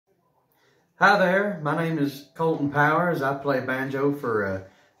Hi there, my name is Colton Powers. I play banjo for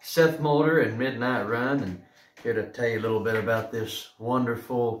Seth Mulder and Midnight Run, and here to tell you a little bit about this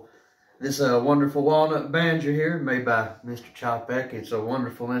wonderful walnut banjo here, made by Mr. Chopek. It's a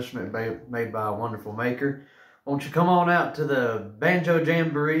wonderful instrument made by a wonderful maker. Won't you come on out to the Banjo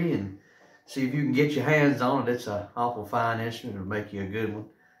Jamboree and see if you can get your hands on it. It's an awful fine instrument. It'll make you a good one.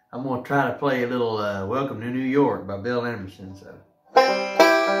 I'm going to try to play a little Welcome to New York by Bill Emerson. So.